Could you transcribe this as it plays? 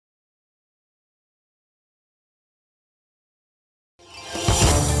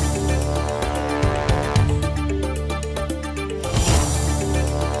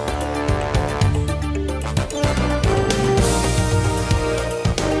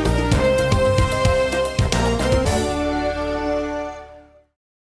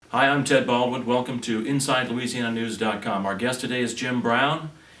Hi, I'm Ted Baldwin. Welcome to InsideLouisianaNews.com. Our guest today is Jim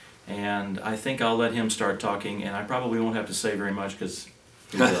Brown, and I think I'll let him start talking, and I probably won't have to say very much because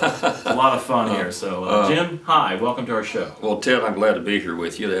it's a lot of fun here. So, Jim, hi, welcome to our show. Well, Ted, I'm glad to be here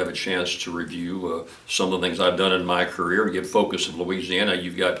with you to have a chance to review some of the things I've done in my career to give focus of Louisiana.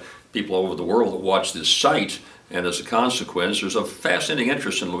 You've got people all over the world that watch this site, and as a consequence, there's a fascinating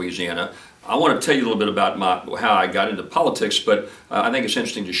interest in Louisiana. I want to tell you a little bit about how I got into politics, but I think it's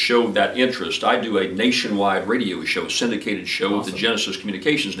interesting to show that interest. I do a nationwide radio show, a syndicated show with the Genesis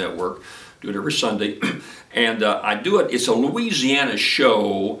Communications Network. Do it every Sunday, and I do it. It's a Louisiana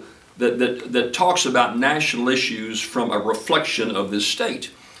show that talks about national issues from a reflection of this state.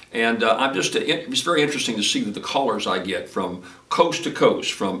 And it's very interesting to see that the callers I get from coast to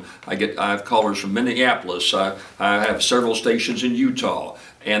coast. I have callers from Minneapolis. I have several stations in Utah,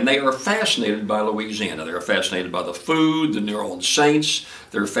 and they are fascinated by Louisiana. They're fascinated by the food, the New Orleans Saints.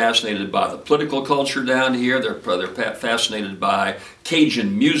 They're fascinated by the political culture down here. They're fascinated by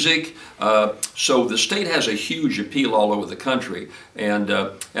Cajun music. So the state has a huge appeal all over the country, and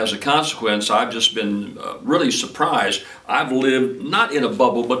as a consequence, I've just been really surprised. I've lived not in a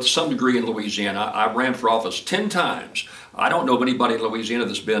bubble, but to some degree in Louisiana. I ran for office 10 times. I don't know of anybody in Louisiana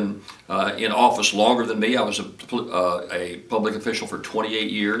that's been in office longer than me. I was a public official for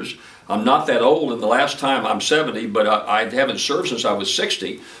 28 years. I'm not that old, and the last time I'm 70, but I haven't served since I was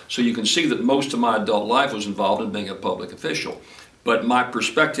 60, so you can see that most of my adult life was involved in being a public official. But my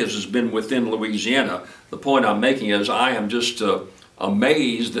perspective has been within Louisiana. The point I'm making is I am just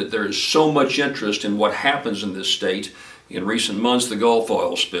amazed that there is so much interest in what happens in this state. In recent months, the Gulf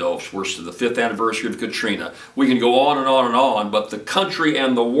oil spill, we're to the 5th anniversary of Katrina. We can go on and on and on, but the country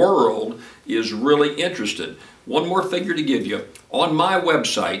and the world is really interested. One more figure to give you. On my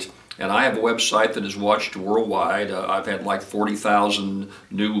website, and I have a website that is watched worldwide, I've had like 40,000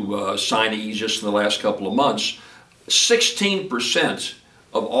 new signees just in the last couple of months. 16%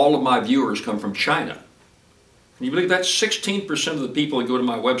 of all of my viewers come from China. Can you believe that? 16% of the people that go to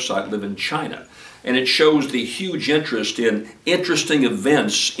my website live in China. And it shows the huge interest in interesting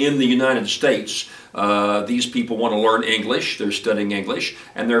events in the United States. These people want to learn English, they're studying English,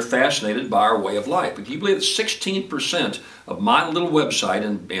 and they're fascinated by our way of life. But can you believe that 16% of my little website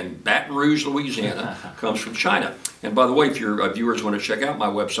in Baton Rouge, Louisiana, comes from China? And by the way, if your viewers want to check out my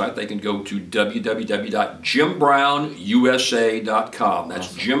website, they can go to www.JimBrownUSA.com. That's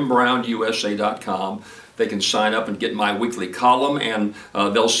JimBrownUSA.com. They can sign up and get my weekly column, and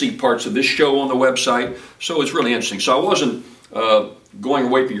they'll see parts of this show on the website. So it's really interesting. So I wasn't going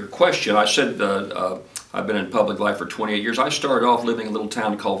away from your question. I said I've been in public life for 28 years. I started off living in a little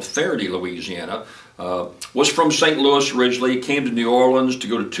town called Faraday, Louisiana. Was from St. Louis originally, came to New Orleans to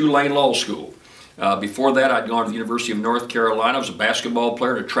go to Tulane Law School. Before that, I'd gone to the University of North Carolina. I was a basketball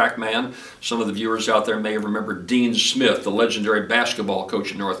player and a track man. Some of the viewers out there may have remembered Dean Smith, the legendary basketball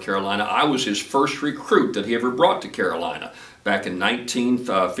coach in North Carolina. I was his first recruit that he ever brought to Carolina back in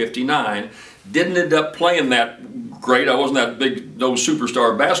 1959. Didn't end up playing that great. I wasn't that big, no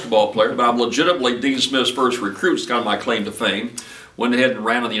superstar basketball player, but I'm legitimately Dean Smith's first recruit. It's kind of my claim to fame. Went ahead and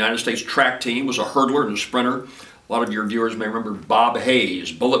ran on the United States track team, was a hurdler and a sprinter. A lot of your viewers may remember Bob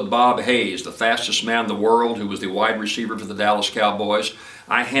Hayes, Bullet Bob Hayes, the fastest man in the world, who was the wide receiver for the Dallas Cowboys.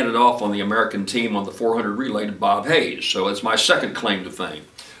 I handed off on the American team on the 400 relay to Bob Hayes, so it's my second claim to fame.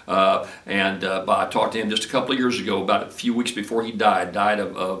 I talked to him just a couple of years ago, about a few weeks before he died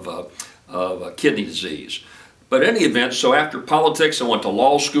of kidney disease. But in any event, so after politics, I went to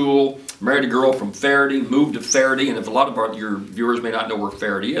law school, married a girl from Faraday, moved to Faraday, and if a lot of your viewers may not know where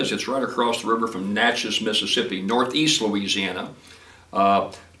Faraday is, it's right across the river from Natchez, Mississippi, northeast Louisiana.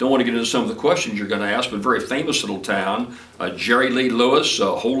 Don't want to get into some of the questions you're going to ask, but very famous little town. Jerry Lee Lewis,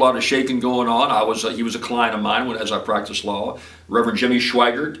 a whole lot of shaking going on. He was a client of mine as I practiced law. Reverend Jimmy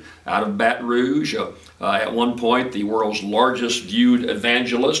Schweigert out of Baton Rouge. At one point, the world's largest viewed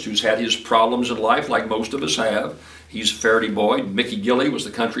evangelist who's had his problems in life, like most of us have. He's a Faraday boy. Mickey Gilley was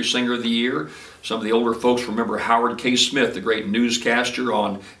the country singer of the year. Some of the older folks remember Howard K. Smith, the great newscaster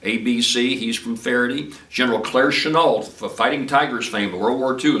on ABC. He's from Faraday. General Claire Chennault, Fighting Tigers fame, World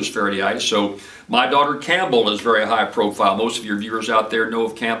War II, is Faradayite. So my daughter Campbell is very high profile. Most of your viewers out there know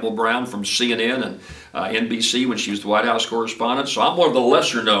of Campbell Brown from CNN and NBC when she was the White House correspondent. So I'm one of the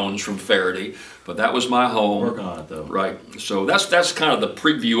lesser knowns from Faraday, but that was my home. Work on it, though. Right. So that's kind of the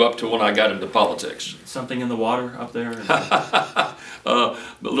preview up to when I got into politics. Something in the water up there? A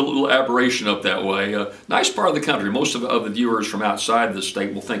little aberration up that way. Nice part of the country. Most of the viewers from outside the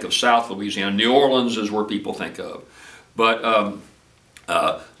state will think of South Louisiana. New Orleans is where people think of. But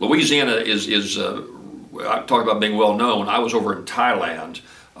Louisiana is I talk about being well known. I was over in Thailand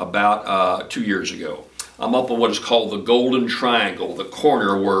about 2 years ago. I'm up on what is called the Golden Triangle, the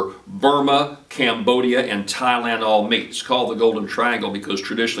corner where Burma, Cambodia, and Thailand all meet. It's called the Golden Triangle because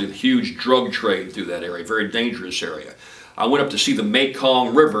traditionally the huge drug trade through that area, very dangerous area. I went up to see the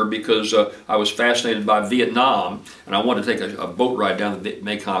Mekong River because I was fascinated by Vietnam, and I wanted to take a boat ride down the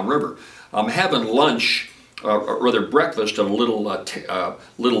Mekong River. I'm having lunch, or rather breakfast, at a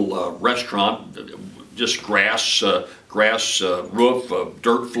little restaurant, just grass roof,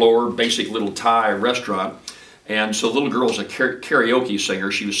 dirt floor, basic little Thai restaurant. And so the little girl was a karaoke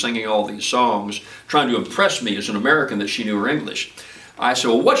singer. She was singing all these songs, trying to impress me as an American that she knew her English. I said,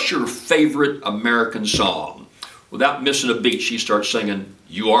 well, what's your favorite American song? Without missing a beat, she starts singing,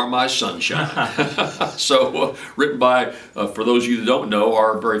 "You Are My Sunshine." So, written by, for those of you that don't know,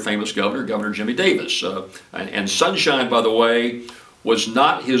 our very famous governor, Governor Jimmy Davis. And Sunshine, by the way, was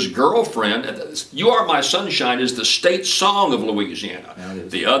not his girlfriend. "You Are My Sunshine" is the state song of Louisiana.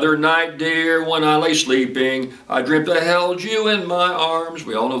 The other night, dear, when I lay sleeping, I dreamt I held you in my arms.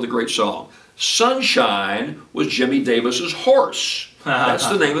 We all know the great song. Sunshine was Jimmy Davis's horse. That's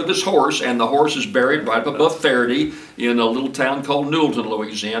the name of his horse, and the horse is buried right above Faraday in a little town called Newellton,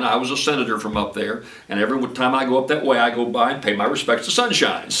 Louisiana. I was a senator from up there, and every time I go up that way, I go by and pay my respects to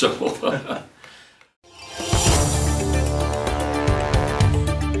Sunshine. So